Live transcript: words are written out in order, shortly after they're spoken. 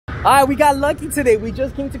All right, we got lucky today. We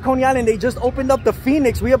just came to Coney Island. They just opened up the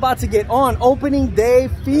Phoenix. We about to get on opening day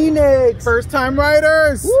Phoenix. First time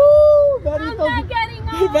riders. Woo! I'm not getting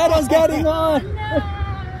on. Betty's getting on.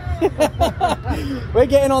 No. We're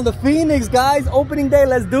getting on the Phoenix, guys. Opening day.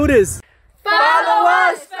 Let's do this. Follow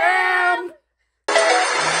us, fam.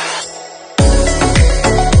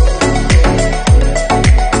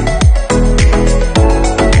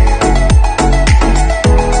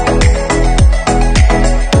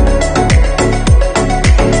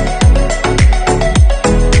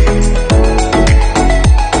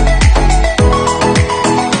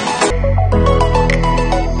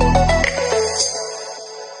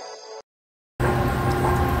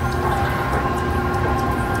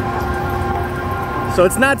 So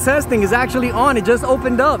it's not testing, it's actually on. It just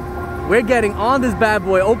opened up. We're getting on this bad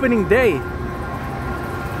boy opening day.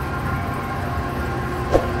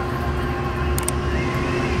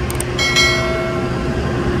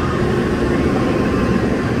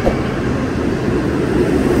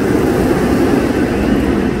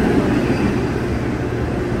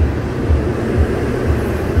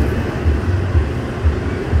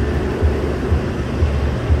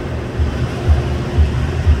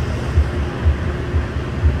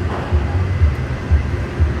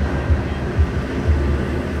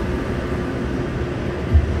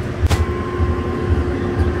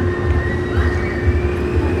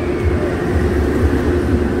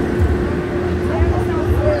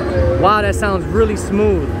 Wow, that sounds really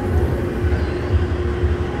smooth.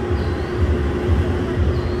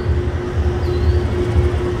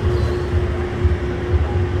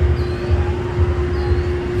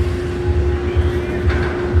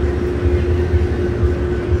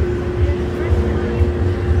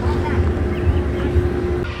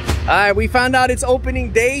 All right, we found out it's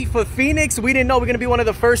opening day for Phoenix. We didn't know we're gonna be one of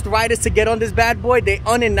the first riders to get on this bad boy. They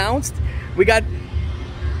unannounced. We got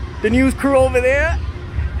the news crew over there.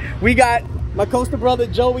 We got my coaster brother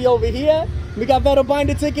Joey over here. We got Vettel buying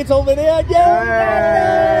the tickets over there.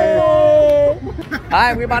 Yay! All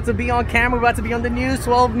right, we're about to be on camera. We're about to be on the news,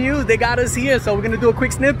 12 News. They got us here, so we're gonna do a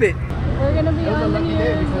quick snippet. We're gonna be on the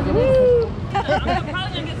news. Woo! I'm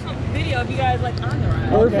probably gonna get some video of you guys like on the ride.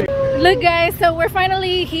 Perfect. Look, guys, so we're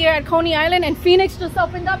finally here at Coney Island, and Phoenix just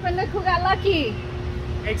opened up, and look who got lucky.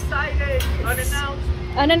 Excited, unannounced.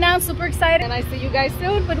 Unannounced, super excited, and I see you guys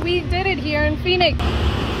soon, but we did it here in Phoenix.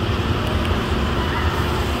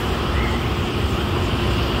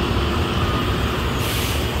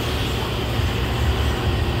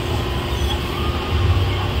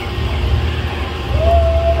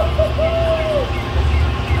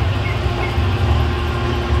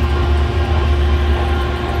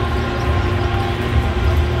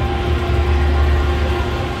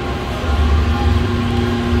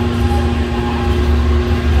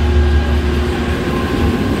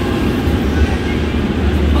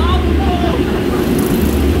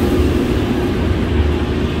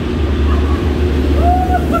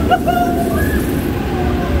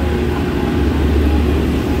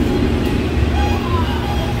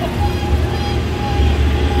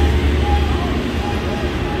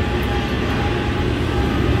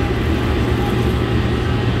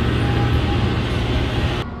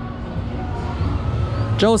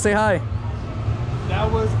 Joe, say hi.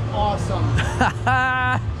 That was awesome.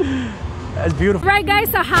 That's beautiful. Right,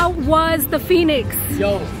 guys, so how was the Phoenix?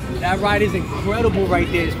 Yo, that ride is incredible right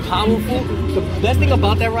there. It's powerful. The best thing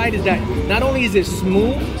about that ride is that not only is it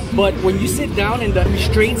smooth, but when you sit down and the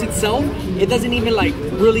restraints itself, it doesn't even like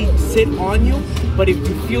really sit on you, but if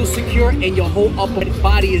you feel secure and your whole upper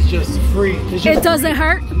body is just free. It doesn't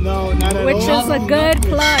hurt? No, not at all. Which is a good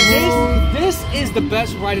plus. This is the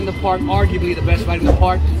best ride in the park, arguably the best ride in the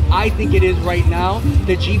park. I think it is right now.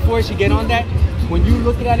 The G-force, you get on that, when you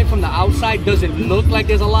look at it from the outside, doesn't look like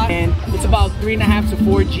there's a lot, and it's about 3.5 to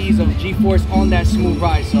 4 G's of G-force on that smooth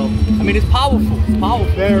ride. So, I mean, it's powerful. It's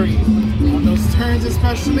powerful. Very. On those turns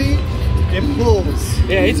especially, it pulls.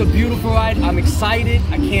 Yeah, it's a beautiful ride. I'm excited.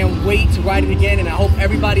 I can't wait to ride it again, and I hope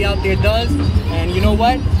everybody out there does. And you know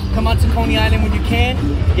what? Come out to Coney Island when you can.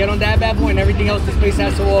 Get on that bad boy and everything else this place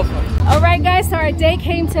has to offer. All right, guys, so our day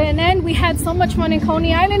came to an end. We had so much fun in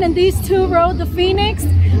Coney Island, and these two rode the Phoenix.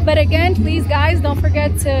 But again, please, guys, don't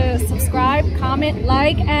forget to subscribe, comment,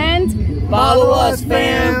 like, and Follow us,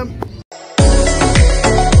 fam.